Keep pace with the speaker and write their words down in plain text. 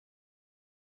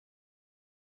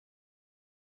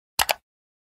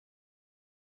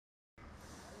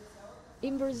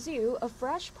In Brazil, a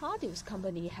fresh produce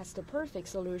company has the perfect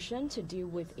solution to deal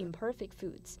with imperfect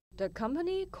foods. The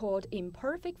company, called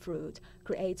Imperfect Fruit,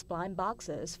 creates blind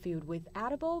boxes filled with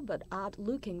edible but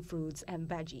odd-looking fruits and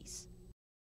veggies.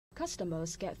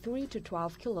 Customers get 3 to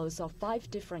 12 kilos of 5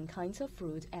 different kinds of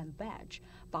fruit and veg,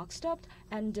 boxed up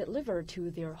and delivered to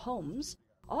their homes.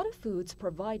 All the foods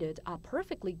provided are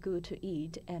perfectly good to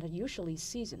eat and are usually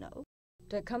seasonal.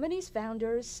 The company's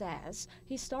founder says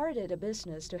he started a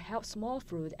business to help small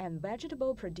fruit and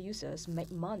vegetable producers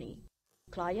make money.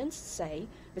 Clients say,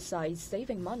 besides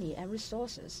saving money and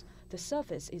resources, the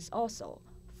service is also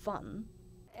fun.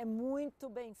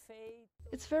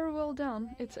 It's very well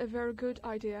done. It's a very good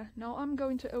idea. Now I'm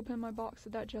going to open my box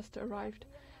that just arrived.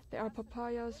 There are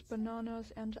papayas,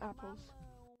 bananas and apples.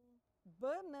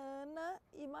 Banana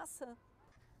e maçã.